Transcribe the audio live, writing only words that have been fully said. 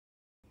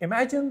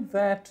Imagine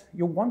that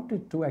you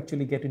wanted to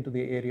actually get into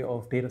the area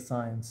of data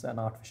science and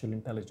artificial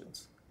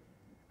intelligence.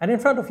 And in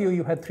front of you,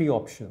 you had three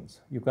options.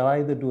 You could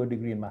either do a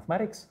degree in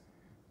mathematics,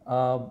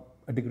 a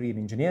degree in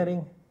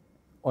engineering,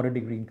 or a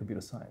degree in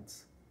computer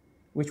science.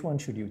 Which one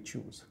should you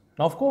choose?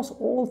 Now, of course,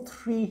 all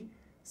three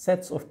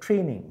sets of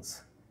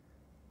trainings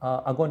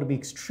are going to be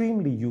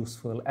extremely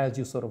useful as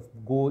you sort of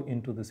go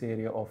into this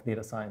area of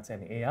data science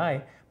and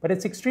AI, but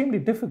it's extremely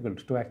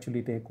difficult to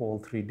actually take all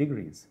three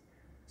degrees.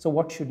 So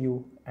what should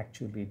you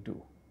actually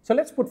do? So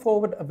let's put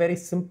forward a very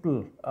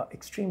simple,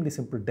 extremely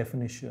simple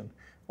definition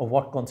of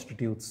what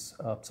constitutes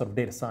sort of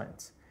data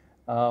science.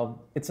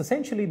 It's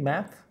essentially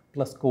math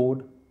plus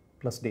code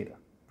plus data,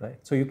 right?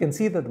 So you can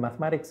see that the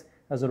mathematics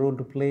has a role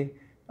to play,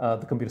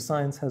 the computer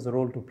science has a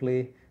role to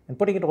play, and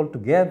putting it all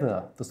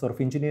together, the sort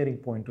of engineering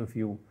point of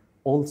view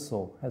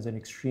also has an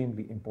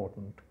extremely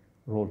important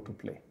role to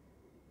play.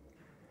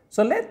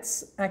 So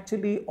let's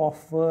actually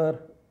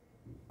offer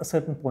a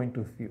certain point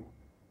of view.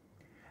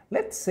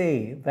 Let's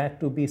say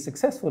that to be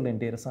successful in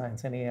data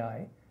science and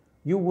AI,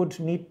 you would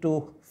need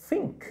to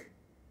think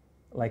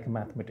like a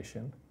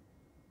mathematician,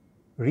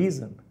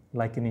 reason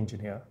like an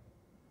engineer,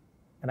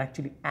 and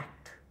actually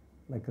act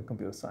like a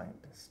computer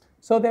scientist.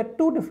 So there are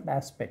two different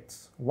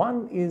aspects.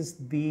 One is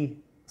the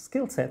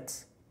skill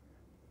sets,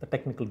 the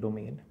technical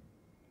domain,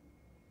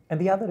 and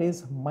the other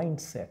is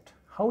mindset,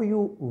 how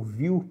you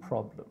view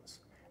problems.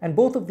 And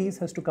both of these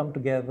has to come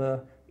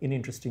together in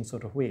interesting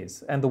sort of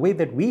ways. And the way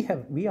that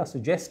we are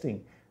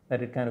suggesting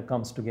that it kind of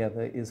comes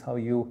together is how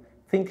you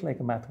think like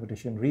a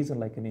mathematician, reason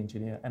like an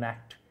engineer, and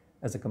act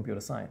as a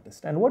computer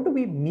scientist. And what do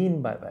we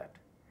mean by that?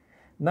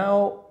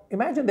 Now,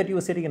 imagine that you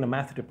were sitting in a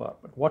math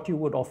department. What you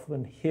would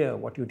often hear,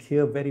 what you'd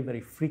hear very,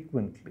 very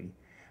frequently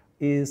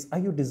is, are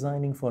you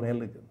designing for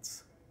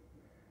elegance?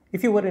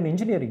 If you were in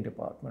engineering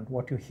department,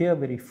 what you hear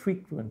very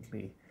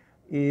frequently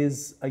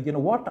is,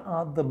 what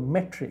are the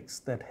metrics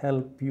that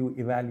help you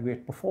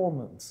evaluate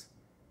performance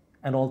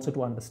and also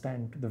to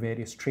understand the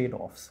various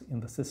trade-offs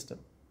in the system?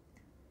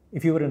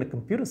 If you were in a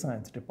computer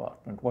science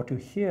department, what you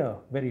hear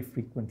very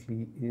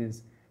frequently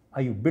is,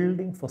 are you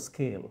building for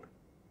scale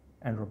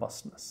and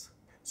robustness?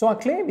 So our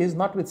claim is,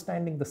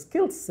 notwithstanding the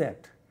skill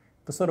set,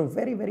 the sort of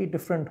very, very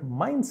different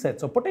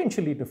mindsets or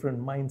potentially different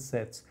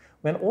mindsets,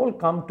 when all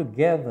come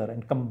together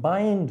and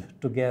combined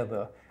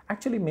together,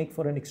 actually make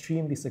for an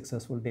extremely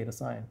successful data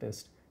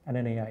scientist and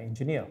an AI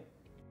engineer.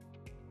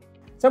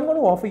 So I'm going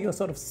to offer you a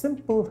sort of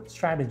simple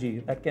strategy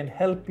that can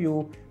help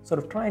you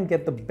sort of try and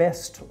get the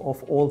best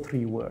of all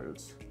three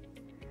worlds.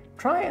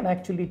 Try and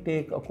actually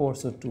take a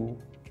course or two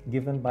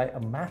given by a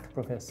math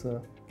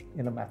professor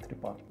in a math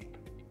department.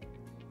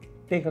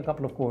 Take a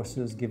couple of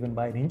courses given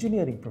by an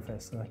engineering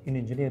professor in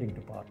engineering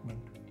department,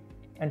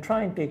 and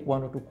try and take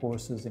one or two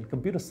courses in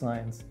computer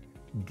science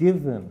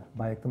given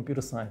by a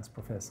computer science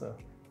professor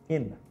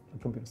in a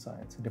computer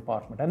science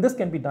department. And this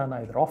can be done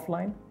either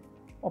offline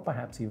or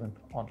perhaps even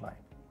online.